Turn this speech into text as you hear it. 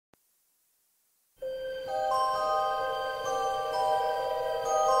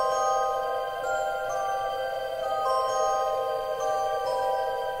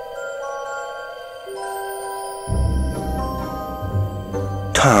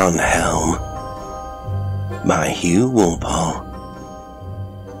Tarnhelm by Hugh Walpole.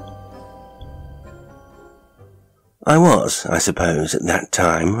 I was, I suppose, at that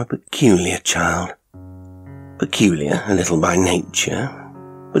time a peculiar child. Peculiar a little by nature,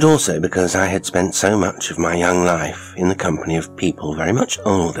 but also because I had spent so much of my young life in the company of people very much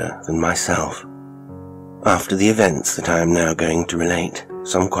older than myself. After the events that I am now going to relate,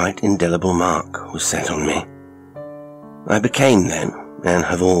 some quite indelible mark was set on me. I became then, and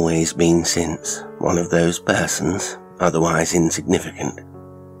have always been since, one of those persons, otherwise insignificant,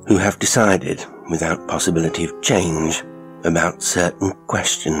 who have decided, without possibility of change, about certain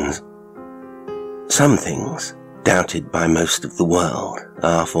questions. Some things, doubted by most of the world,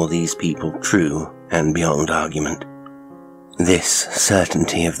 are for these people true and beyond argument. This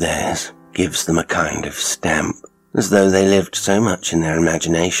certainty of theirs gives them a kind of stamp, as though they lived so much in their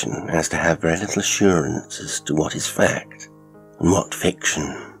imagination as to have very little assurance as to what is fact and what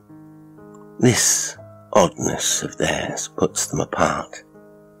fiction. This oddness of theirs puts them apart.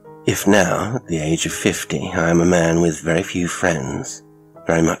 If now, at the age of 50, I am a man with very few friends,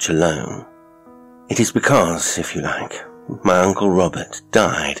 very much alone, it is because, if you like, my Uncle Robert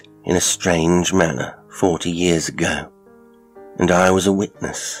died in a strange manner 40 years ago, and I was a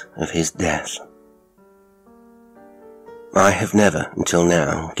witness of his death. I have never, until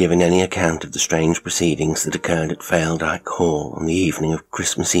now, given any account of the strange proceedings that occurred at Faildyke Hall on the evening of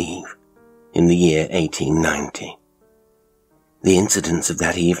Christmas Eve, in the year 1890. The incidents of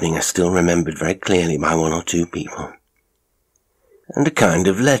that evening are still remembered very clearly by one or two people, and a kind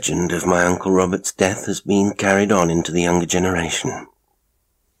of legend of my Uncle Robert's death has been carried on into the younger generation.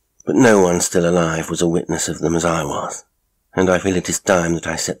 But no one still alive was a witness of them as I was, and I feel it is time that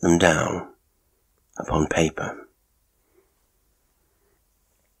I set them down upon paper.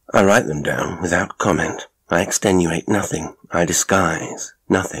 I write them down without comment. I extenuate nothing. I disguise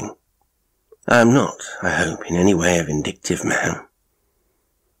nothing. I am not, I hope, in any way a vindictive man.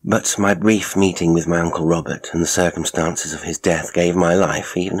 But my brief meeting with my Uncle Robert and the circumstances of his death gave my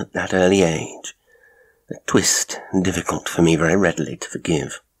life, even at that early age, a twist difficult for me very readily to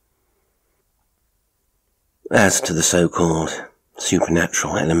forgive. As to the so-called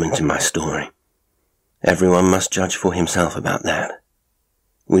supernatural element in my story, everyone must judge for himself about that.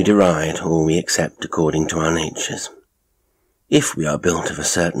 We deride or we accept according to our natures. If we are built of a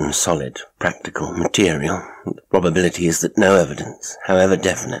certain solid, practical material, the probability is that no evidence, however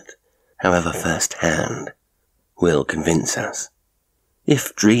definite, however first-hand, will convince us.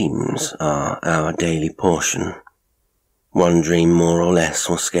 If dreams are our daily portion, one dream more or less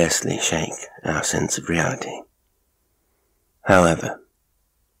will scarcely shake our sense of reality. However,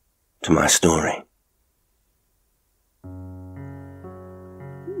 to my story.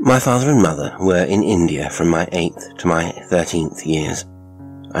 My father and mother were in India from my 8th to my 13th years.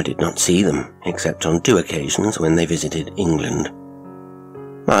 I did not see them, except on 2 occasions when they visited England.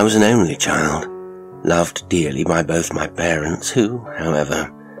 I was an only child, loved dearly by both my parents, who,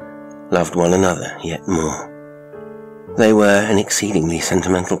 however, loved one another yet more. They were an exceedingly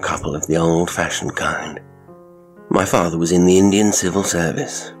sentimental couple of the old-fashioned kind. My father was in the Indian Civil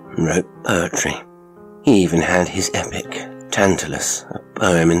Service and wrote poetry. He even had his epic, Tantalus, a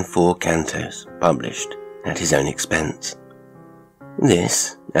poem in 4 cantos, published at his own expense.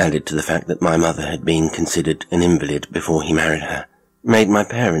 This, added to the fact that my mother had been considered an invalid before he married her, made my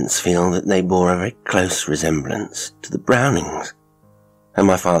parents feel that they bore a very close resemblance to the Brownings, and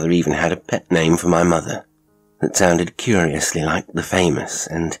my father even had a pet name for my mother that sounded curiously like the famous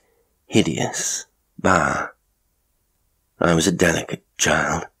and hideous Bar. I was a delicate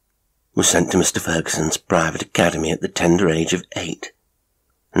child, was sent to Mr. Ferguson's private academy at the tender age of 8,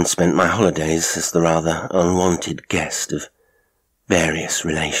 and spent my holidays as the rather unwanted guest of various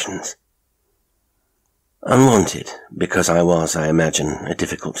relations. Unwanted, because I was, I imagine, a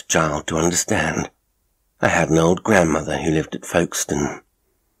difficult child to understand. I had an old grandmother who lived at Folkestone,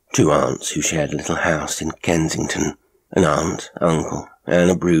 2 aunts who shared a little house in Kensington, an aunt, uncle, and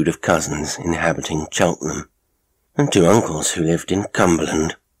a brood of cousins inhabiting Cheltenham, and 2 uncles who lived in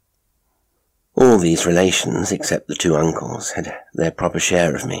Cumberland. All these relations, except the 2 uncles, had their proper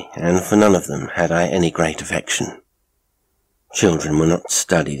share of me, and for none of them had I any great affection. Children were not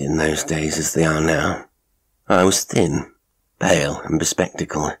studied in those days as they are now. I was thin, pale, and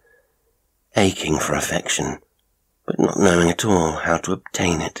bespectacled, aching for affection, but not knowing at all how to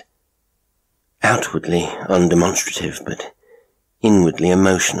obtain it. Outwardly undemonstrative, but inwardly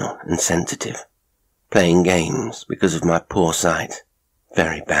emotional and sensitive, playing games because of my poor sight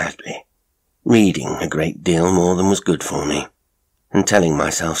very badly, reading a great deal more than was good for me, and telling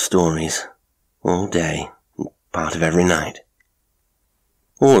myself stories all day and part of every night.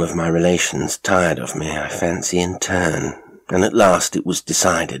 All of my relations tired of me, I fancy, in turn, and at last it was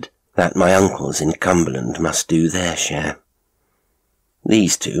decided that my uncles in Cumberland must do their share.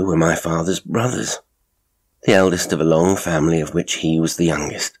 These two were my father's brothers, the eldest of a long family of which he was the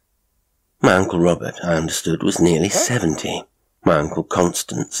youngest. My Uncle Robert, I understood, was nearly 70, my Uncle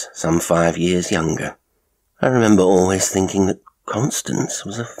Constance some 5 years younger. I remember always thinking that Constance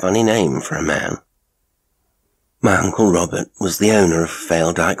was a funny name for a man. My Uncle Robert was the owner of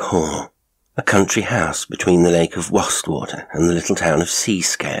Faildyke Hall, a country house between the Lake of Wastwater and the little town of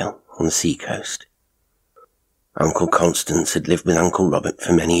Seascale on the sea-coast. Uncle Constance had lived with Uncle Robert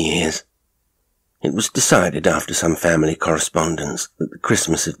for many years. It was decided after some family correspondence that the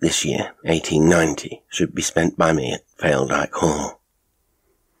Christmas of this year, 1890, should be spent by me at Faildyke Hall.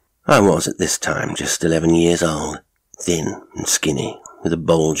 I was at this time just 11 years old, thin and skinny, with a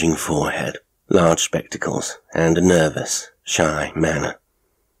bulging forehead, large spectacles, and a nervous, shy manner.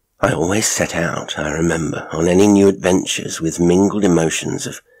 I always set out, I remember, on any new adventures with mingled emotions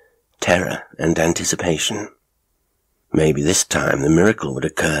of terror and anticipation. Maybe this time the miracle would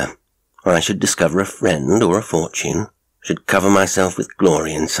occur. I should discover a friend or a fortune, should cover myself with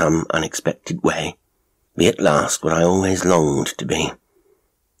glory in some unexpected way, be at last what I always longed to be,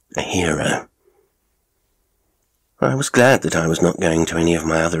 a hero. I was glad that I was not going to any of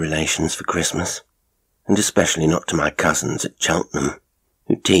my other relations for Christmas, and especially not to my cousins at Cheltenham,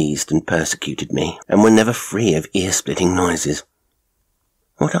 who teased and persecuted me, and were never free of ear-splitting noises.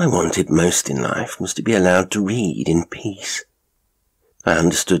 What I wanted most in life was to be allowed to read in peace. I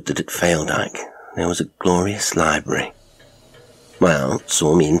understood that at Faildyke there was a glorious library. My aunt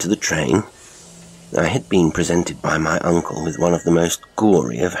saw me into the train. I had been presented by my uncle with one of the most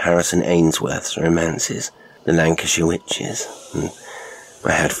gory of Harrison Ainsworth's romances, The Lancashire Witches, and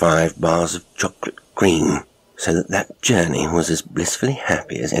I had 5 bars of chocolate cream, so that journey was as blissfully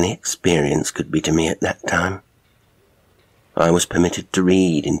happy as any experience could be to me at that time. I was permitted to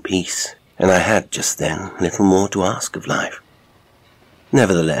read in peace, and I had just then little more to ask of life.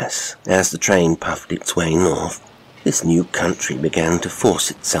 Nevertheless, as the train puffed its way north, this new country began to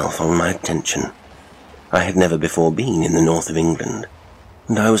force itself on my attention. I had never before been in the north of England,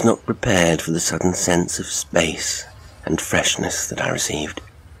 and I was not prepared for the sudden sense of space and freshness that I received.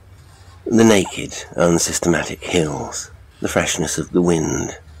 The naked, unsystematic hills, the freshness of the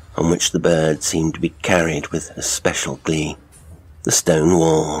wind, on which the birds seemed to be carried with a special glee, the stone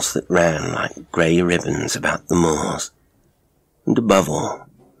walls that ran like grey ribbons about the moors, and above all,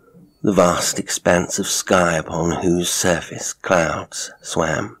 the vast expanse of sky upon whose surface clouds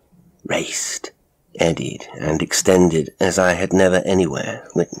swam, raced, eddied, and extended as I had never anywhere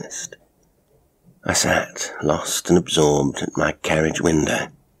witnessed. I sat, lost and absorbed, at my carriage window,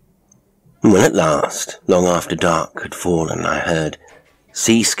 and when at last, long after dark had fallen, I heard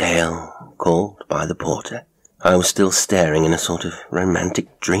Seascale called by the porter, I was still staring in a sort of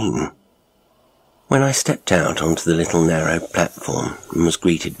romantic dream. When I stepped out onto the little narrow platform and was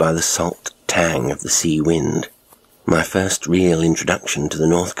greeted by the salt tang of the sea wind, my first real introduction to the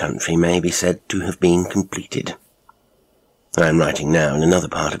North Country may be said to have been completed. I am writing now in another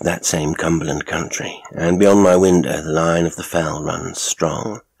part of that same Cumberland country, and beyond my window the line of the fell runs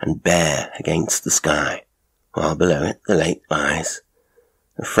strong and bare against the sky, while below it the lake lies,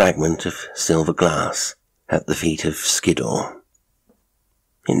 a fragment of silver glass, at the feet of Skiddaw.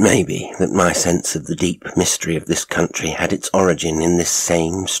 It may be that my sense of the deep mystery of this country had its origin in this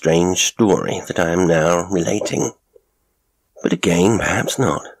same strange story that I am now relating. But again, perhaps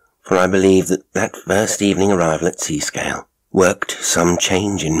not, for I believe that that first evening arrival at Seascale worked some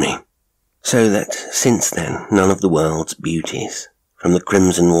change in me, so that since then none of the world's beauties, from the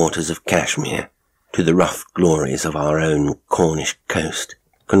crimson waters of Kashmir to the rough glories of our own Cornish coast,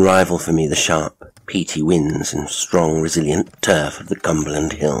 can rival for me the sharp, peaty winds and strong, resilient turf of the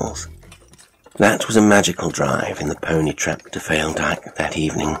Cumberland hills. That was a magical drive in the pony trap to Faildyke that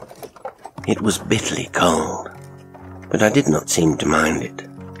evening. It was bitterly cold, but I did not seem to mind it.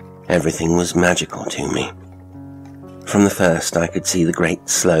 Everything was magical to me. From the first I could see the great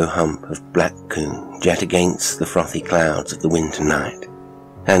slow hump of Black Coombe jet against the frothy clouds of the winter night,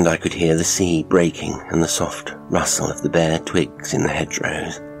 and I could hear the sea breaking and the soft rustle of the bare twigs in the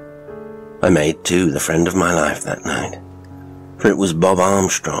hedgerows. I made, too, the friend of my life that night, for it was Bob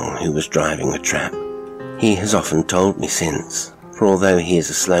Armstrong who was driving the trap. He has often told me since, for although he is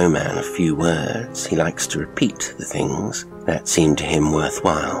a slow man of few words, he likes to repeat the things that seem to him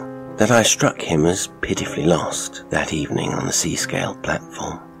worthwhile, that I struck him as pitifully lost that evening on the Seascale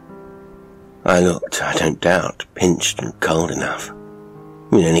platform. I looked, I don't doubt, pinched and cold enough.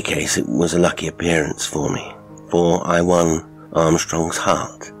 In any case, it was a lucky appearance for me, for I won Armstrong's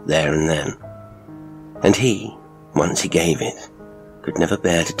heart there and then. And he, once he gave it, could never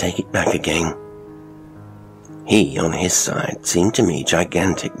bear to take it back again. He, on his side, seemed to me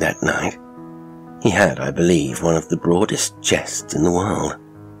gigantic that night. He had, I believe, one of the broadest chests in the world.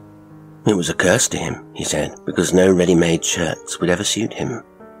 It was a curse to him, he said, because no ready-made shirts would ever suit him.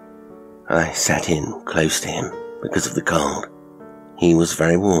 I sat in close to him because of the cold. He was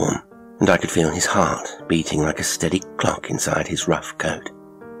very warm, and I could feel his heart beating like a steady clock inside his rough coat.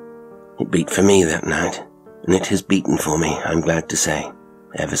 It beat for me that night, and it has beaten for me, I'm glad to say,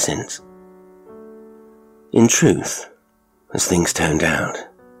 ever since. In truth, as things turned out,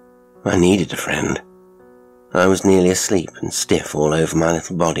 I needed a friend. I was nearly asleep and stiff all over my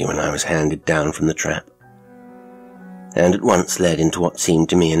little body when I was handed down from the trap, and at once led into what seemed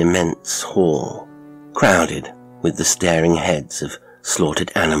to me an immense hall, crowded with the staring heads of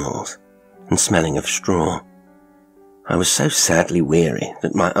slaughtered animals and smelling of straw. I was so sadly weary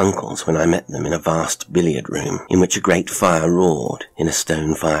that my uncles, when I met them in a vast billiard room in which a great fire roared in a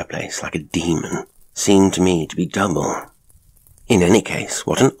stone fireplace like a demon, seemed to me to be double. In any case,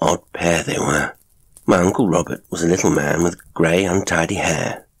 what an odd pair they were. My Uncle Robert was a little man with grey untidy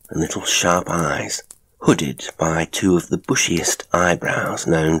hair and little sharp eyes, hooded by two of the bushiest eyebrows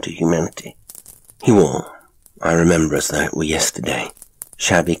known to humanity. He wore, I remember as though it were yesterday,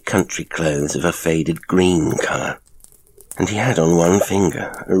 shabby country clothes of a faded green colour, and he had on one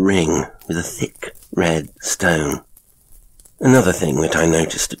finger a ring with a thick red stone. Another thing that I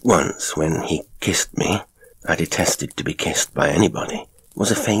noticed at once when he kissed me, I detested to be kissed by anybody, was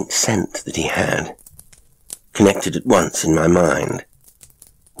a faint scent that he had, connected at once in my mind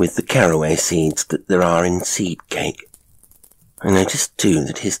with the caraway seeds that there are in seed cake. I noticed too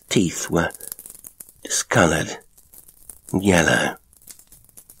that his teeth were discoloured and yellow.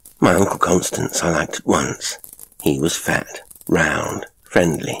 My Uncle Constance I liked at once. He was fat, round,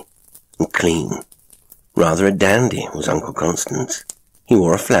 friendly, and clean. Rather a dandy was Uncle Constance. He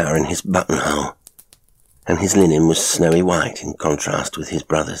wore a flower in his buttonhole, and his linen was snowy white in contrast with his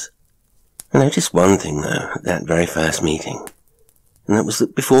brother's. I noticed one thing, though, at that very first meeting, and that was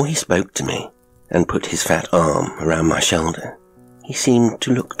that before he spoke to me and put his fat arm around my shoulder, he seemed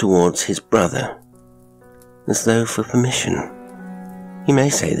to look towards his brother, as though for permission. You may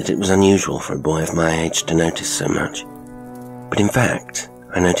say that it was unusual for a boy of my age to notice so much, but in fact,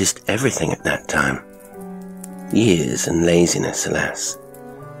 I noticed everything at that time. Years and laziness, alas,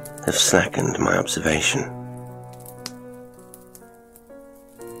 have slackened my observation.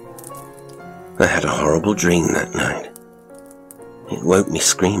 I had a horrible dream that night. It woke me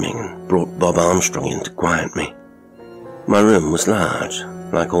screaming and brought Bob Armstrong in to quiet me. My room was large,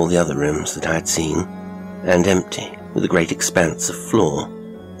 like all the other rooms that I had seen, and empty, with a great expanse of floor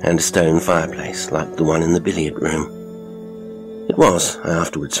and a stone fireplace like the one in the billiard room. It was, I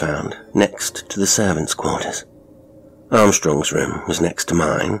afterwards found, next to the servants' quarters. Armstrong's room was next to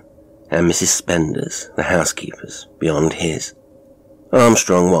mine, and Mrs. Spender's, the housekeeper's, beyond his.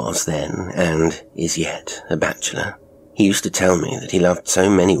 Armstrong was then, and is yet, a bachelor. He used to tell me that he loved so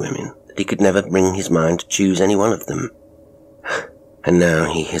many women that he could never bring his mind to choose any one of them. And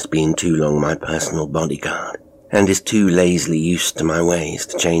now he has been too long my personal bodyguard, and is too lazily used to my ways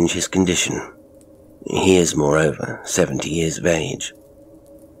to change his condition. He is, moreover, 70 years of age.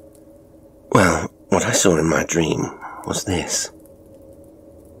 Well, what I saw in my dream was this.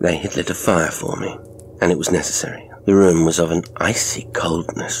 They had lit a fire for me, and it was necessary. The room was of an icy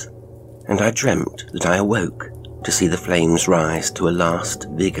coldness, and I dreamt that I awoke to see the flames rise to a last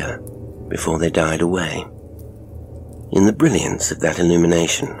vigour before they died away. In the brilliance of that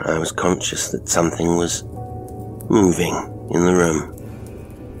illumination, I was conscious that something was moving in the room.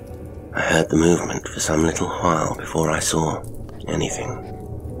 I heard the movement for some little while before I saw anything.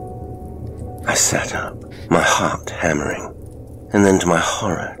 I sat up, my heart hammering, and then to my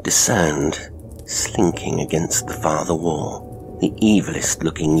horror discerned, slinking against the farther wall, the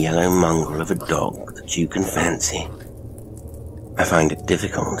evilest-looking yellow mongrel of a dog that you can fancy. I find it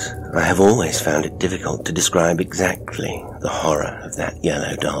difficult, I have always found it difficult to describe exactly the horror of that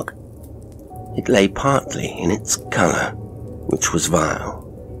yellow dog. It lay partly in its colour, which was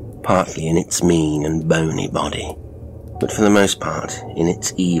vile, partly in its mean and bony body, but for the most part in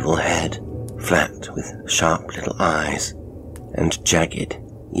its evil head, flat with sharp little eyes and jagged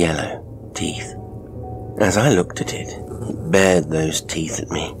yellow teeth. As I looked at it, it bared those teeth at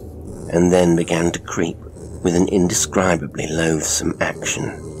me, and then began to creep with an indescribably loathsome action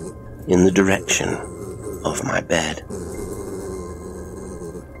in the direction of my bed.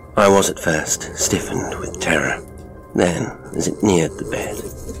 I was at first stiffened with terror. Then, as it neared the bed,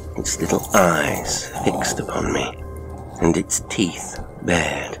 its little eyes fixed upon me, and its teeth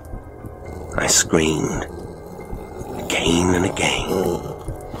bared. I screamed, again and again.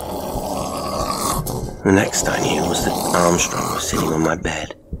 The next I knew was that Armstrong was sitting on my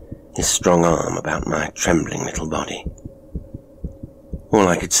bed, his strong arm about my trembling little body. All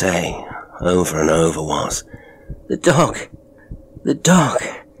I could say, over and over, was, "The dog! The dog!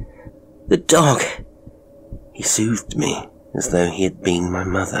 The dog!" He soothed me as though he had been my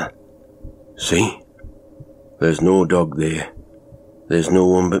mother. "See? There's no dog there. There's no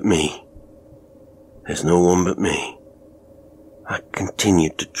one but me. There's no one but me." I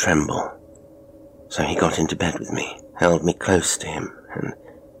continued to tremble, so he got into bed with me, held me close to him, and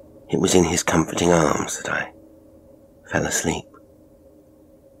it was in his comforting arms that I fell asleep.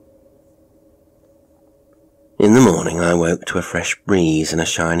 In the morning I woke to a fresh breeze and a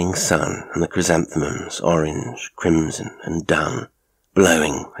shining sun, and the chrysanthemums, orange, crimson, and dun,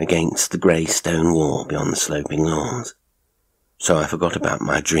 blowing against the grey stone wall beyond the sloping lawns. So I forgot about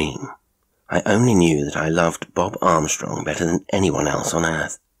my dream. I only knew that I loved Bob Armstrong better than anyone else on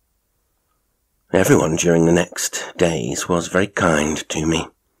earth. Everyone during the next days was very kind to me.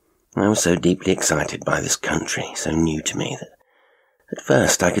 I was so deeply excited by this country, so new to me, that at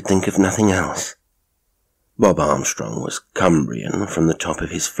first I could think of nothing else. Bob Armstrong was Cumbrian from the top of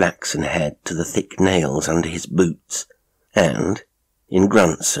his flaxen head to the thick nails under his boots, and, in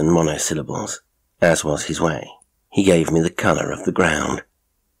grunts and monosyllables, as was his way, he gave me the colour of the ground.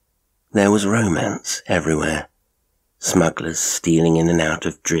 There was romance everywhere, smugglers stealing in and out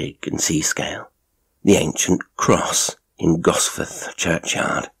of Drigg and Seascale, the ancient cross in Gosforth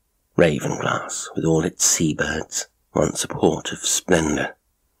churchyard, Ravenglass with all its seabirds, once a port of splendour,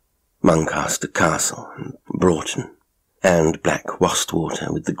 Muncaster Castle and Broughton, and Black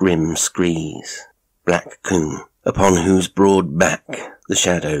Wastwater with the grim screes, Black Combe, upon whose broad back the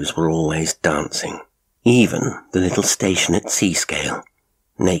shadows were always dancing. Even the little station at Seascale,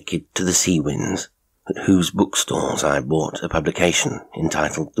 naked to the sea winds, at whose bookstalls I bought a publication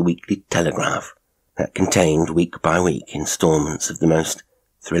entitled The Weekly Telegraph, that contained week by week instalments of the most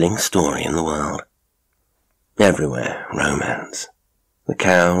thrilling story in the world. Everywhere romance. The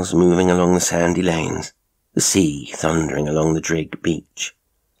cows moving along the sandy lanes, the sea thundering along the Drigg beach,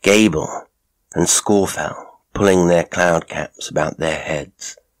 Gable and Scawfell pulling their cloud caps about their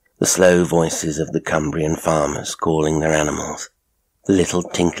heads, the slow voices of the Cumbrian farmers calling their animals, the little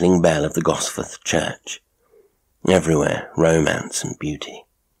tinkling bell of the Gosforth church. Everywhere romance and beauty.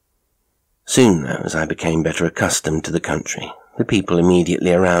 Soon, though, as I became better accustomed to the country, the people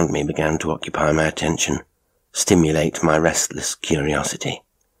immediately around me began to occupy my attention, stimulate my restless curiosity,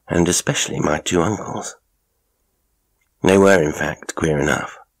 and especially my two uncles. They were, in fact, queer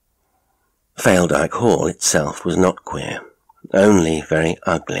enough. Faledyke Hall itself was not queer, only very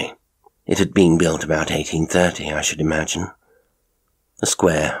ugly. It had been built about 1830, I should imagine. A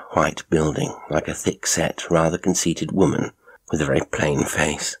square, white building, like a thick-set, rather conceited woman, with a very plain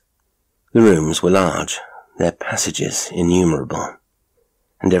face. The rooms were large, their passages innumerable,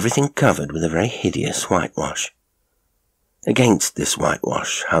 and everything covered with a very hideous whitewash. Against this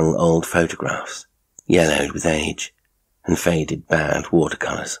whitewash hung old photographs, yellowed with age, and faded bad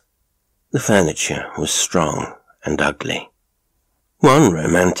watercolours. The furniture was strong and ugly. One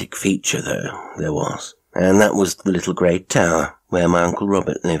romantic feature, though, there was, and that was the little grey tower where my Uncle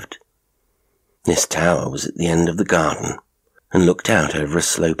Robert lived. This tower was at the end of the garden, and looked out over a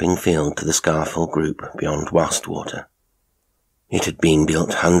sloping field to the Scafell group beyond Wastwater. It had been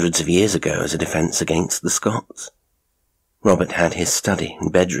built hundreds of years ago as a defence against the Scots. Robert had his study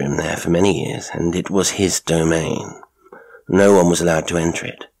and bedroom there for many years, and it was his domain. No one was allowed to enter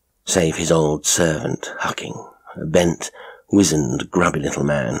it, save his old servant, Hucking, a bent, wizened, grubby little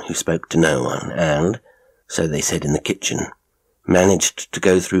man who spoke to no one, and, so they said in the kitchen, managed to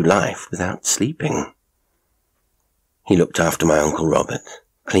go through life without sleeping. He looked after my Uncle Robert,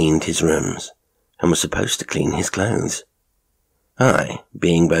 cleaned his rooms, and was supposed to clean his clothes. I,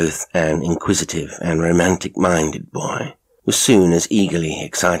 being both an inquisitive and romantic-minded boy, was soon as eagerly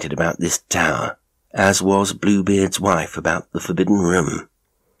excited about this tower as was Bluebeard's wife about the forbidden room.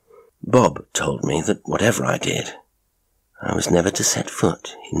 Bob told me that whatever I did, I was never to set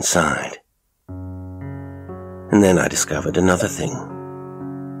foot inside. And then I discovered another thing,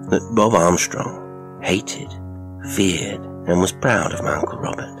 that Bob Armstrong hated, feared, and was proud of my Uncle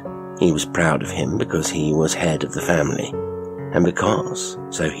Robert. He was proud of him because he was head of the family, and because,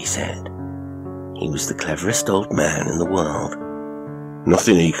 so he said, he was the cleverest old man in the world.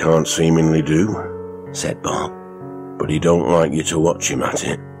 "Nothing he can't seemingly do," said Bob, "but he don't like you to watch him at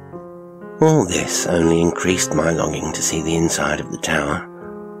it." All this only increased my longing to see the inside of the tower,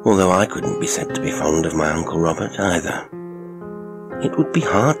 although I couldn't be said to be fond of my Uncle Robert either. It would be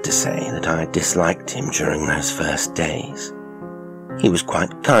hard to say that I disliked him during those first days. He was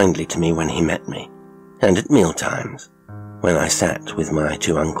quite kindly to me when he met me, and at mealtimes, when I sat with my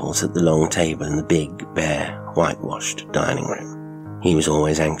two uncles at the long table in the big, bare, whitewashed dining room. He was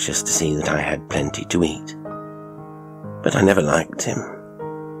always anxious to see that I had plenty to eat. But I never liked him.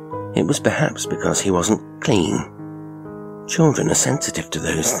 It was perhaps because he wasn't clean. Children are sensitive to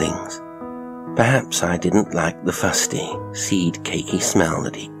those things. Perhaps I didn't like the fusty, seed-cakey smell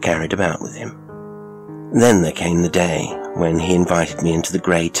that he carried about with him. Then there came the day when he invited me into the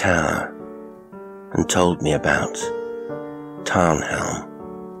grey tower and told me about Tarnhelm.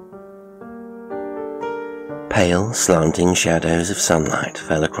 Pale, slanting shadows of sunlight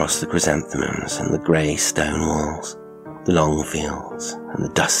fell across the chrysanthemums and the grey stone walls, the long fields and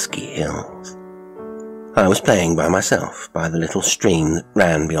the dusky hills. I was playing by myself by the little stream that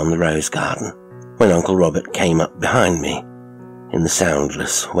ran beyond the rose garden when Uncle Robert came up behind me in the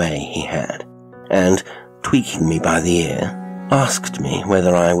soundless way he had, and, tweaking me by the ear, asked me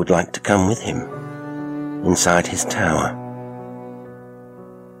whether I would like to come with him inside his tower.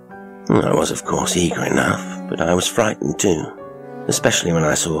 I was of course eager enough, but I was frightened too, especially when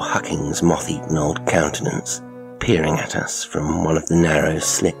I saw Hucking's moth-eaten old countenance peering at us from one of the narrow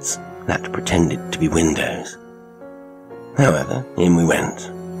slits that pretended to be windows. However, in we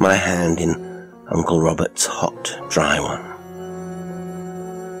went, my hand in Uncle Robert's hot, dry one.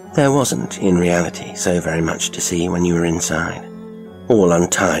 There wasn't, in reality, so very much to see when you were inside, all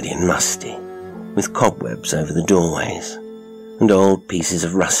untidy and musty, with cobwebs over the doorways, and old pieces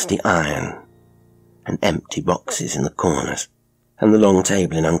of rusty iron, and empty boxes in the corners, and the long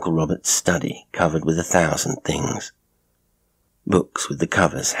table in Uncle Robert's study covered with 1,000 things. Books with the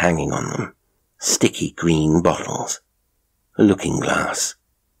covers hanging on them, sticky green bottles, a looking glass,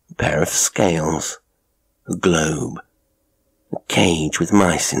 a pair of scales, a globe, a cage with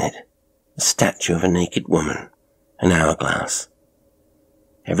mice in it, a statue of a naked woman, an hourglass.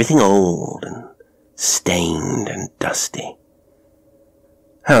 Everything old and stained and dusty.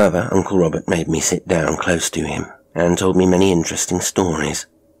 However, Uncle Robert made me sit down close to him and told me many interesting stories.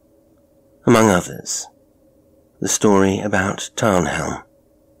 Among others, the story about Tarnhelm.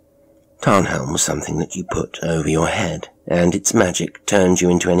 Tarnhelm was something that you put over your head, and its magic turned you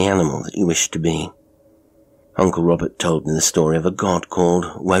into any animal that you wished to be. Uncle Robert told me the story of a god called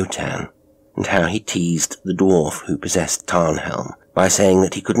Wotan, and how he teased the dwarf who possessed Tarnhelm by saying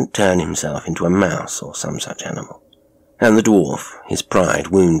that he couldn't turn himself into a mouse or some such animal. And the dwarf, his pride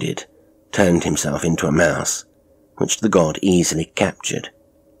wounded, turned himself into a mouse, which the god easily captured,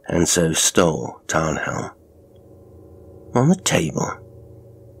 and so stole Tarnhelm. On the table,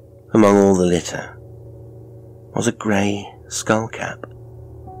 among all the litter, was a grey skullcap.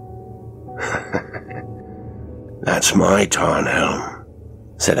 That's my Tarnhelm,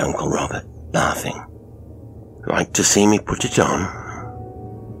 said Uncle Robert, laughing. Like to see me put it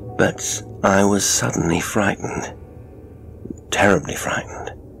on? But I was suddenly frightened. Terribly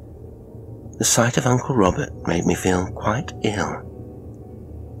frightened. The sight of Uncle Robert made me feel quite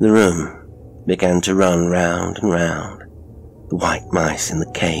ill. The room began to run round and round. The white mice in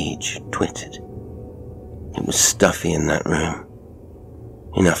the cage twittered. It was stuffy in that room,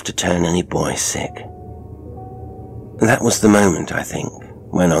 enough to turn any boy sick. That was the moment, I think,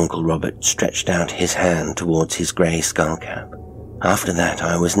 when Uncle Robert stretched out his hand towards his grey skullcap. After that,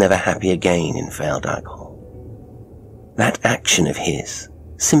 I was never happy again in Faildyke Hall. That action of his,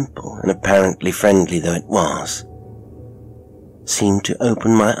 simple and apparently friendly though it was, seemed to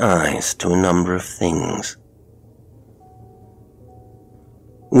open my eyes to a number of things.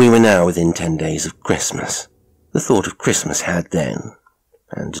 We were now within 10 days of Christmas. The thought of Christmas had then,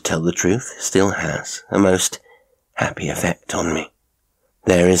 and to tell the truth, still has, a most happy effect on me.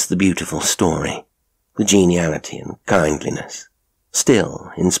 There is the beautiful story, the geniality and kindliness.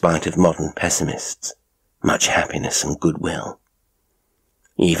 Still, in spite of modern pessimists, much happiness and goodwill.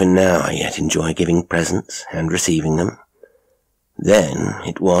 Even now I yet enjoy giving presents and receiving them. Then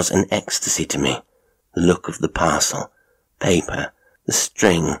it was an ecstasy to me, the look of the parcel, paper, the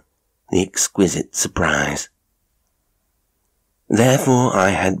string, the exquisite surprise. Therefore I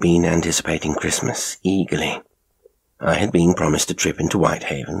had been anticipating Christmas eagerly. I had been promised a trip into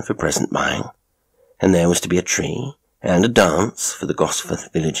Whitehaven for present buying, and there was to be a tree and a dance for the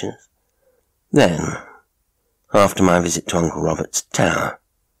Gosforth villagers. Then, after my visit to Uncle Robert's tower,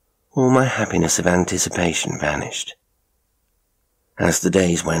 all my happiness of anticipation vanished. As the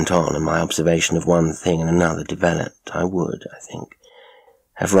days went on and my observation of one thing and another developed, I would, I think,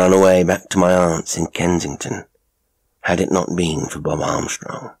 have run away back to my aunt's in Kensington, had it not been for Bob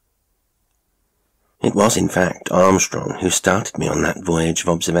Armstrong. It was, in fact, Armstrong who started me on that voyage of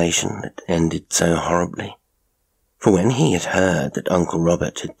observation that ended so horribly. For when he had heard that Uncle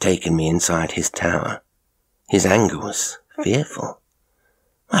Robert had taken me inside his tower, his anger was fearful.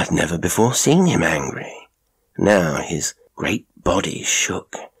 I'd never before seen him angry. Now his great body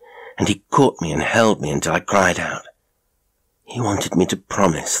shook, and he caught me and held me until I cried out. He wanted me to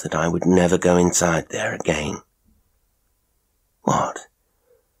promise that I would never go inside there again. What?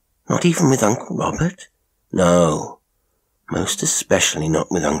 Not even with Uncle Robert? No, most especially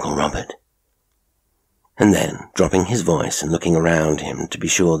not with Uncle Robert. And then, dropping his voice and looking around him to be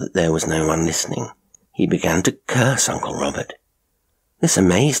sure that there was no one listening, he began to curse Uncle Robert. This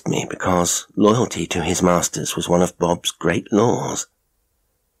amazed me because loyalty to his masters was one of Bob's great laws.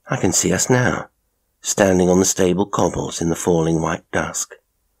 I can see us now, standing on the stable cobbles in the falling white dusk,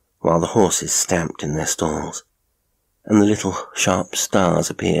 while the horses stamped in their stalls, and the little sharp stars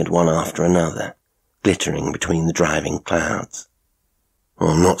appeared one after another, glittering between the driving clouds.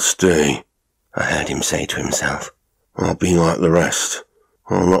 "I'll not stay," I heard him say to himself. "I'll be like the rest.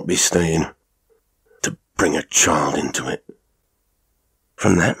 I'll not be staying to bring a child into it."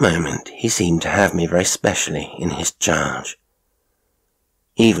 From that moment he seemed to have me very specially in his charge.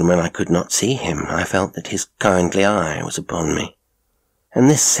 Even when I could not see him, I felt that his kindly eye was upon me, and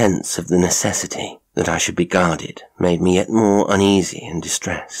this sense of the necessity that I should be guarded made me yet more uneasy and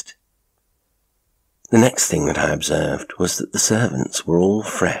distressed. The next thing that I observed was that the servants were all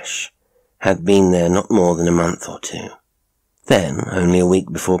fresh, had been there not more than a month or two. Then, only a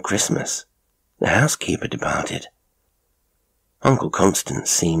week before Christmas, the housekeeper departed. Uncle Constance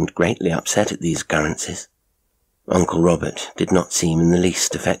seemed greatly upset at these occurrences. Uncle Robert did not seem in the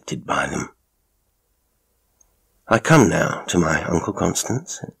least affected by them. I come now to my Uncle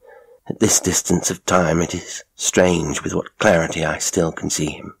Constance. At this distance of time it is strange with what clarity I still can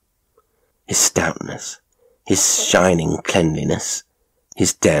see him. His stoutness, his shining cleanliness,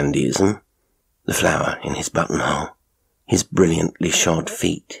 his dandyism, the flower in his buttonhole, his brilliantly shod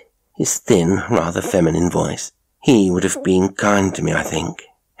feet, his thin, rather feminine voice. He would have been kind to me, I think,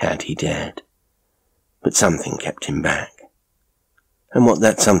 had he dared. But something kept him back. And what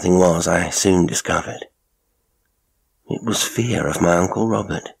that something was, I soon discovered. It was fear of my Uncle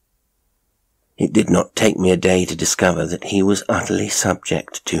Robert. It did not take me a day to discover that he was utterly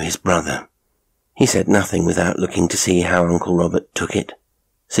subject to his brother. He said nothing without looking to see how Uncle Robert took it,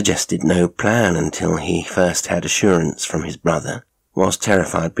 suggested no plan until he first had assurance from his brother, was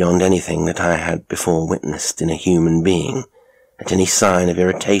terrified beyond anything that I had before witnessed in a human being at any sign of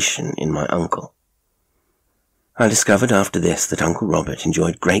irritation in my uncle. I discovered after this that Uncle Robert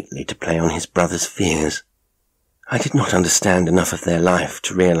enjoyed greatly to play on his brother's fears. I did not understand enough of their life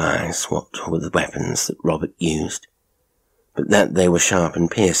to realize what were the weapons that Robert used, but that they were sharp and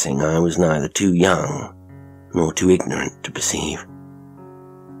piercing I was neither too young nor too ignorant to perceive.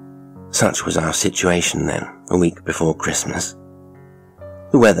 Such was our situation then, a week before Christmas.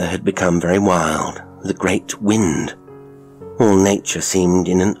 The weather had become very wild, with a great wind. All nature seemed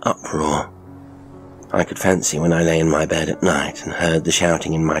in an uproar. I could fancy when I lay in my bed at night and heard the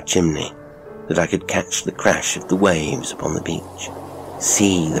shouting in my chimney that I could catch the crash of the waves upon the beach,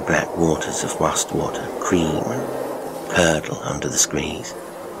 see the black waters of Wastwater cream and curdle under the screes.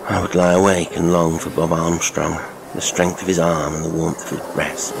 I would lie awake and long for Bob Armstrong, the strength of his arm and the warmth of his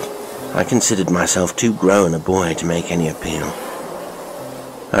breast. I considered myself too grown a boy to make any appeal.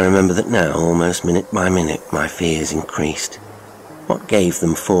 I remember that now, almost minute by minute, my fears increased. What gave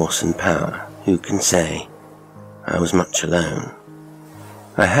them force and power, who can say? I was much alone.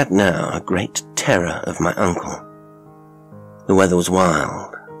 I had now a great terror of my uncle. The weather was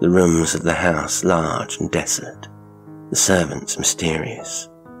wild, the rooms of the house large and desolate, the servants mysterious,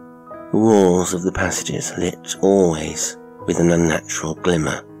 the walls of the passages lit always with an unnatural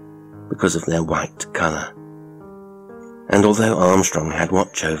glimmer because of their white colour. And although Armstrong had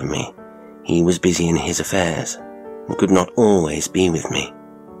watch over me, he was busy in his affairs and could not always be with me.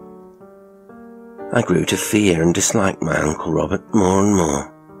 I grew to fear and dislike my Uncle Robert more and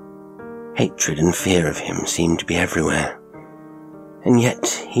more. Hatred and fear of him seemed to be everywhere, and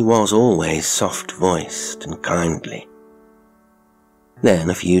yet he was always soft-voiced and kindly. Then,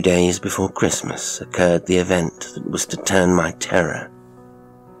 a few days before Christmas, occurred the event that was to turn my terror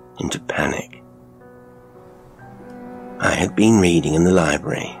into panic. I had been reading in the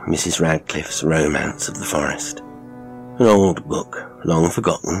library Mrs. Radcliffe's Romance of the Forest, an old book, long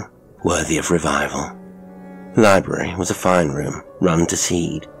forgotten, worthy of revival. The library was a fine room, run to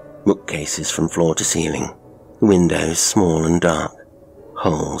seed, bookcases from floor to ceiling, the windows small and dark,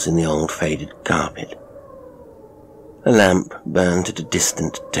 holes in the old faded carpet. A lamp burned at a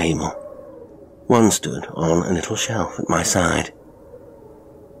distant table. One stood on a little shelf at my side.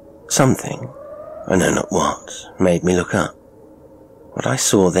 Something, I know not what, made me look up. What I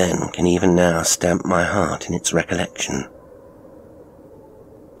saw then can even now stamp my heart in its recollection.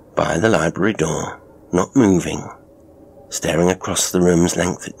 By the library door, not moving, staring across the room's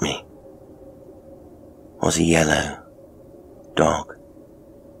length at me, was a yellow dog.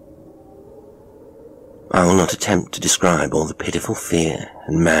 I will not attempt to describe all the pitiful fear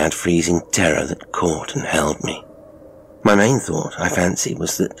and mad freezing terror that caught and held me. My main thought, I fancy,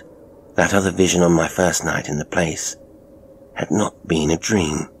 was that other vision on my first night in the place had not been a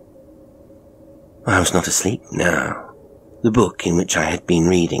dream. I was not asleep now. The book in which I had been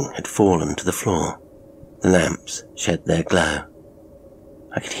reading had fallen to the floor. The lamps shed their glow.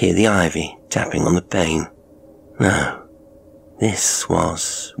 I could hear the ivy tapping on the pane. No, this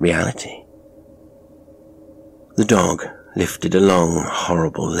was reality. The dog lifted a long,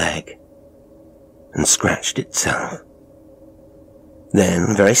 horrible leg and scratched itself.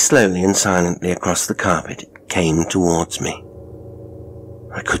 Then, very slowly and silently across the carpet, it came towards me.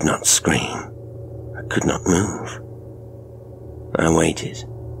 I could not scream. I could not move. I waited.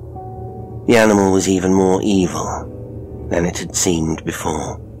 The animal was even more evil than it had seemed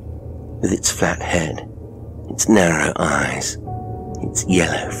before, with its flat head, its narrow eyes, its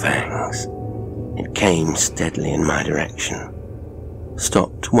yellow fangs. It came steadily in my direction,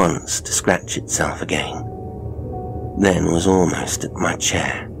 stopped once to scratch itself again, then was almost at my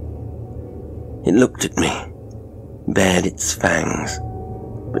chair. It looked at me, bared its fangs,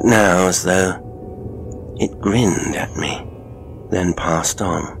 but now as though it grinned at me, then passed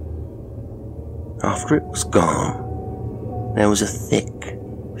on. After it was gone, there was a thick,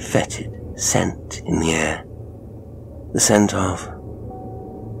 fetid scent in the air, the scent of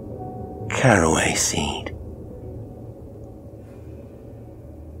caraway seed.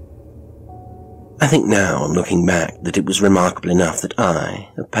 I think now, on looking back, that it was remarkable enough that I,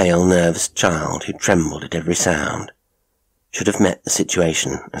 a pale, nervous child who trembled at every sound, should have met the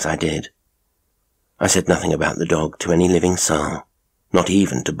situation as I did. I said nothing about the dog to any living soul, not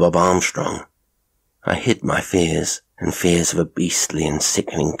even to Bob Armstrong. I hid my fears, and fears of a beastly and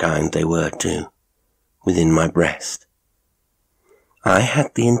sickening kind they were too, within my breast. I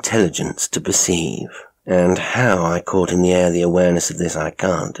had the intelligence to perceive, and how I caught in the air the awareness of this I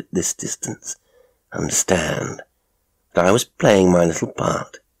can't, at this distance, understand, that I was playing my little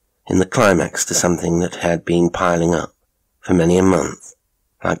part in the climax to something that had been piling up for many a month,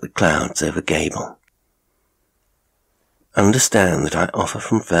 like the clouds over Gable. Understand that I offer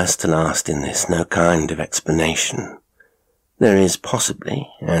from first to last in this no kind of explanation. There is possibly,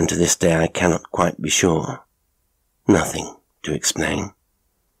 and to this day I cannot quite be sure, nothing to explain.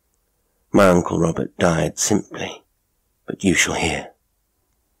 My Uncle Robert died simply, but you shall hear.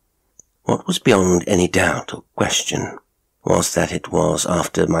 What was beyond any doubt or question was that it was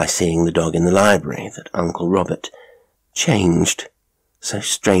after my seeing the dog in the library that Uncle Robert changed so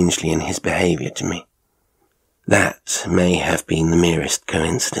strangely in his behaviour to me. That may have been the merest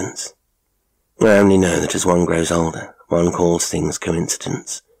coincidence. I only know that as one grows older, one calls things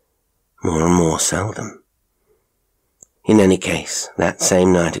coincidence more and more seldom. In any case, that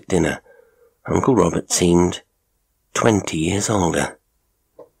same night at dinner, Uncle Robert seemed 20 years older.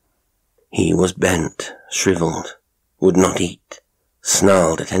 He was bent, shriveled, would not eat,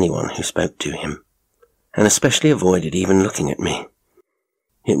 snarled at anyone who spoke to him, and especially avoided even looking at me.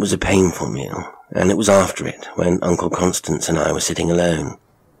 It was a painful meal, and it was after it when Uncle Constance and I were sitting alone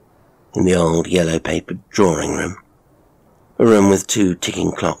in the old yellow-papered drawing-room, a room with two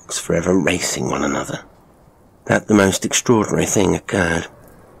ticking clocks forever racing one another, that the most extraordinary thing occurred.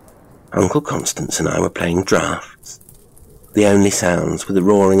 Uncle Constance and I were playing draughts. The only sounds were the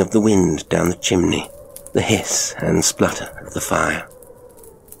roaring of the wind down the chimney, the hiss and splutter of the fire,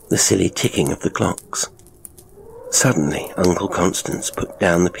 the silly ticking of the clocks. Suddenly, Uncle Constance put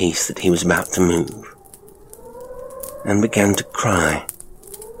down the piece that he was about to move and began to cry.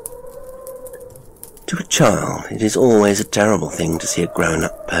 To a child, it is always a terrible thing to see a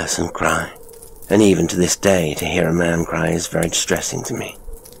grown-up person cry, and even to this day to hear a man cry is very distressing to me.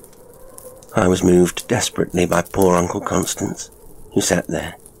 I was moved desperately by poor Uncle Constance, who sat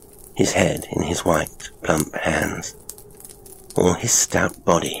there, his head in his white, plump hands, all his stout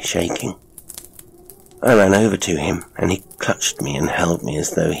body shaking. I ran over to him, and he clutched me and held me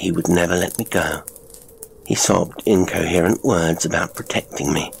as though he would never let me go. He sobbed incoherent words about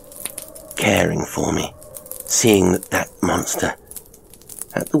protecting me, caring for me, seeing that monster.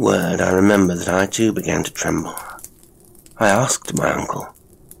 At the word, I remember that I too began to tremble. I asked my uncle,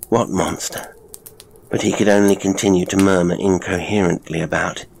 what monster? but he could only continue to murmur incoherently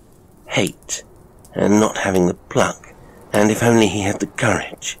about hate and not having the pluck, and if only he had the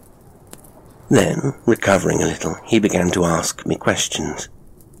courage. Then, recovering a little, he began to ask me questions.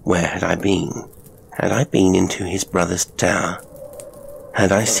 Where had I been? Had I been into his brother's tower?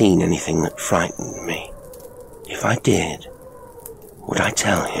 Had I seen anything that frightened me? If I did, would I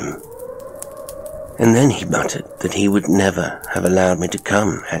tell him? And then he muttered that he would never have allowed me to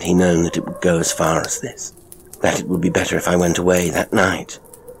come had he known that it would go as far as this, that it would be better if I went away that night,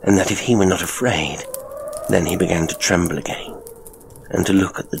 and that if he were not afraid. Then he began to tremble again, and to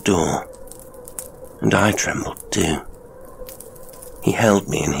look at the door, and I trembled too. He held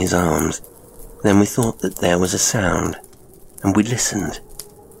me in his arms. Then we thought that there was a sound, and we listened,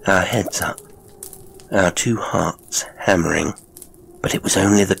 our heads up, our two hearts hammering, but it was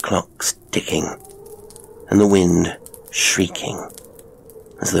only the clocks ticking, and the wind shrieking,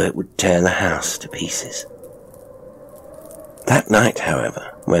 as though it would tear the house to pieces. That night,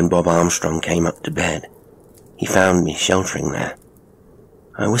 however, when Bob Armstrong came up to bed, he found me sheltering there.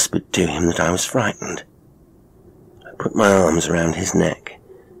 I whispered to him that I was frightened. I put my arms around his neck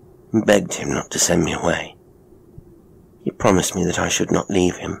and begged him not to send me away. He promised me that I should not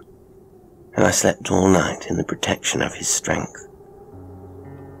leave him, and I slept all night in the protection of his strength.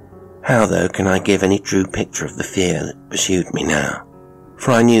 How, though, can I give any true picture of the fear that pursued me now?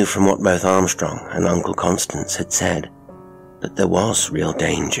 For I knew from what both Armstrong and Uncle Constance had said that there was real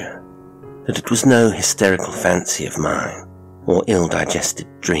danger, that it was no hysterical fancy of mine or ill-digested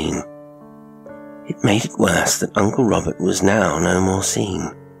dream. It made it worse that Uncle Robert was now no more seen.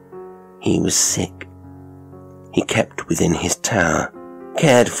 He was sick. He kept within his tower,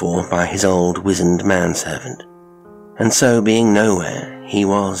 cared for by his old wizened manservant, and so being nowhere, he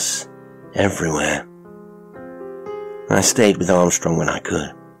was everywhere. I stayed with Armstrong when I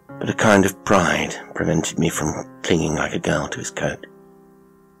could, but a kind of pride prevented me from clinging like a girl to his coat.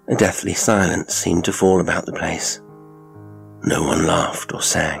 A deathly silence seemed to fall about the place. No one laughed or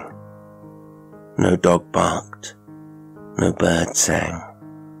sang. No dog barked. No bird sang.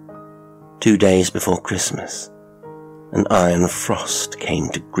 2 days before Christmas, an iron frost came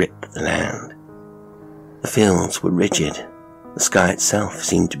to grip the land. The fields were rigid. The sky itself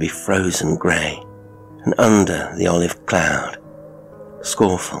seemed to be frozen grey, and under the olive cloud,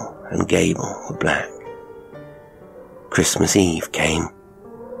 Scorful and Gable were black. Christmas Eve came.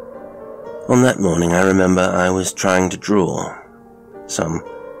 On that morning I remember I was trying to draw some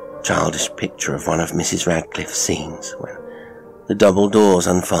childish picture of one of Mrs. Radcliffe's scenes when the double doors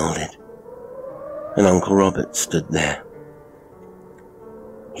unfolded and Uncle Robert stood there.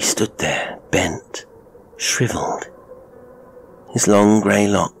 He stood there, bent, shriveled, his long grey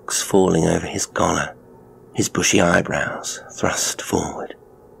locks falling over his collar, his bushy eyebrows thrust forward.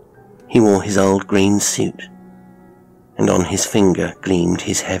 He wore his old green suit, and on his finger gleamed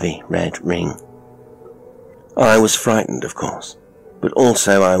his heavy red ring. I was frightened, of course, but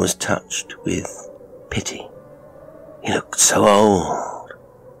also I was touched with pity. He looked so old,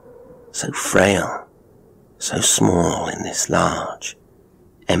 so frail, so small in this large,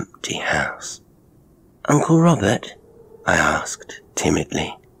 empty house. "Uncle Robert," I asked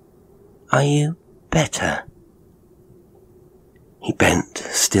timidly, "are you better?" He bent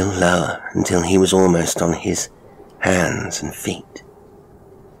still lower until he was almost on his hands and feet.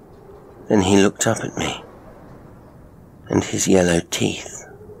 Then he looked up at me, and his yellow teeth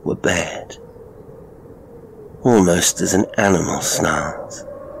were bared, almost as an animal snarls.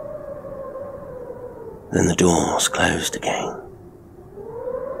 Then the doors closed again.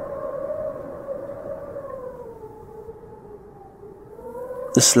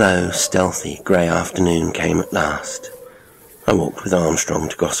 The slow, stealthy, grey afternoon came at last. I walked with Armstrong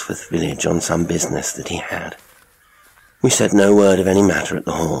to Gosforth village on some business that he had. We said no word of any matter at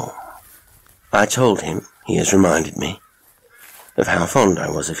the hall. I told him, he has reminded me, of how fond I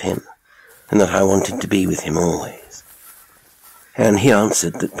was of him, and that I wanted to be with him always. And he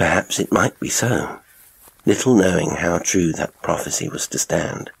answered that perhaps it might be so, little knowing how true that prophecy was to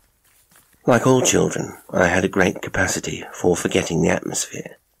stand. Like all children, I had a great capacity for forgetting the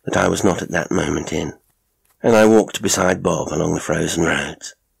atmosphere that I was not at that moment in, and I walked beside Bob along the frozen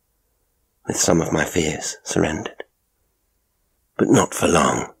roads, with some of my fears surrendered. But not for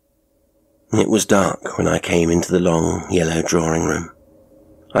long. It was dark when I came into the long, yellow drawing-room.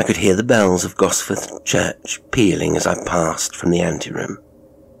 I could hear the bells of Gosforth Church pealing as I passed from the anteroom.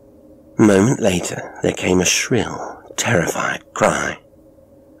 A moment later there came a shrill, terrified cry.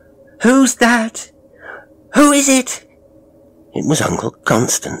 "Who's that? Who is it?" It was Uncle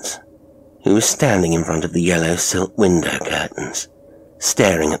Constance, who was standing in front of the yellow silk window curtains,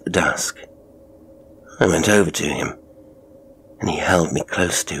 staring at the dusk. I went over to him, and he held me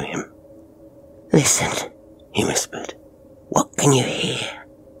close to him. "Listen," he whispered. "What can you hear?"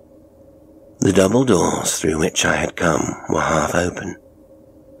 The double doors through which I had come were half open.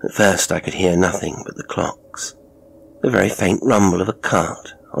 At first I could hear nothing but the clocks, the very faint rumble of a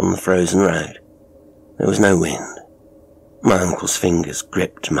cart on the frozen road. There was no wind. My uncle's fingers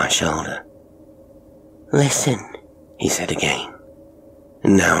gripped my shoulder. "Listen," he said again,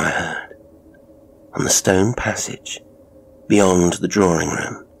 and now I heard. On the stone passage, beyond the drawing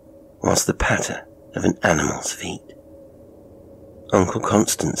room, was the patter of an animal's feet. Uncle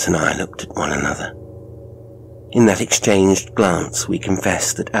Constance and I looked at one another. In that exchanged glance we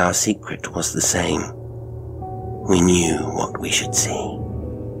confessed that our secret was the same. We knew what we should see.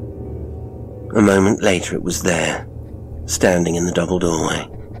 A moment later it was there, standing in the double doorway,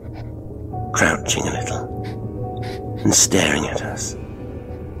 crouching a little, and staring at us,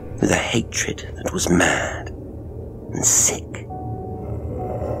 with a hatred that was mad and sick.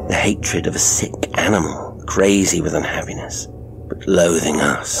 The hatred of a sick animal, crazy with unhappiness, but loathing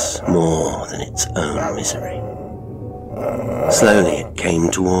us more than its own misery. Slowly it came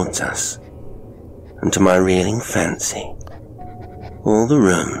towards us, and to my reeling fancy, all the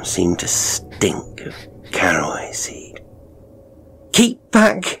room seemed to stink of caraway seed. "Keep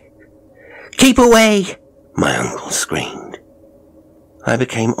back! Keep away!" my uncle screamed. I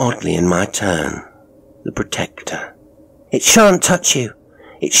became oddly in my turn the protector. "It shan't touch you!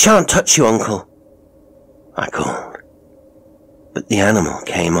 It shan't touch you, Uncle!" I called. But the animal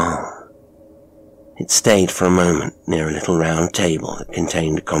came on. It stayed for a moment near a little round table that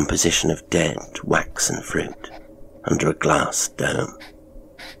contained a composition of dead waxen fruit under a glass dome.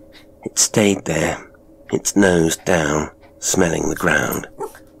 It stayed there, its nose down, smelling the ground.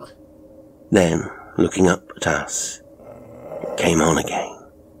 Then, looking up at us, it came on again.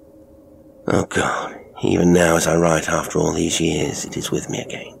 Oh God, even now as I write after all these years, it is with me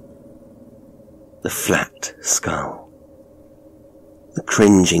again. The flat skull, the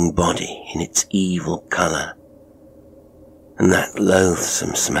cringing body in its evil colour, and that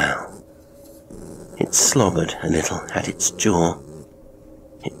loathsome smell. It slobbered a little at its jaw.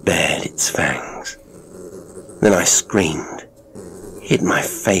 It bared its fangs. Then I screamed, hid my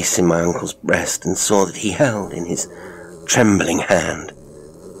face in my uncle's breast, and saw that he held in his trembling hand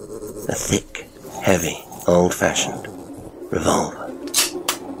a thick, heavy, old-fashioned revolver.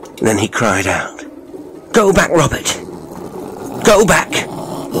 Then he cried out, "Go back, Robert! Go back!"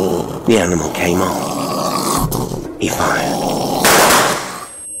 The animal came on. He fired.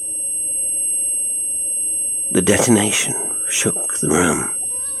 The detonation shook the room.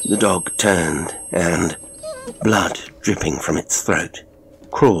 The dog turned and, blood dripping from its throat,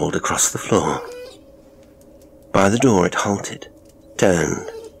 crawled across the floor. By the door it halted, turned,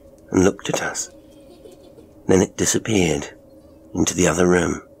 and looked at us. Then it disappeared into the other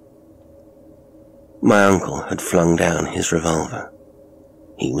room. My uncle had flung down his revolver.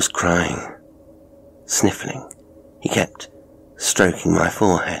 He was crying, sniffling. He kept stroking my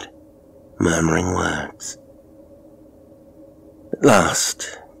forehead, murmuring words. At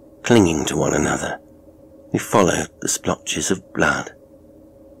last, clinging to one another, we followed the splotches of blood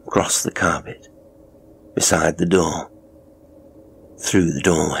across the carpet, beside the door, through the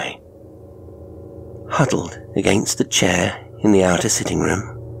doorway. Huddled against a chair in the outer sitting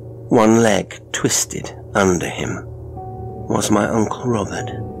room, one leg twisted under him, was my Uncle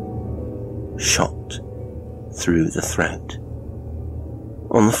Robert, shot through the throat.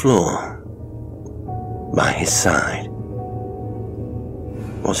 On the floor, by his side,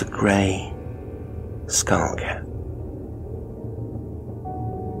 was a grey skull cap.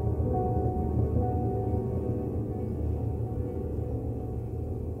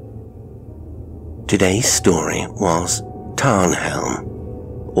 Today's story was Tarnhelm,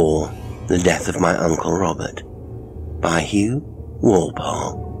 or The Death of My Uncle Robert, by Hugh,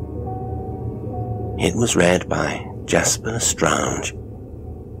 Walpole. It was read by Jasper Strange.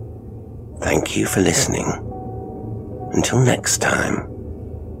 Thank you for listening. Until next time,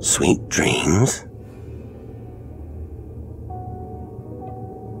 sweet dreams.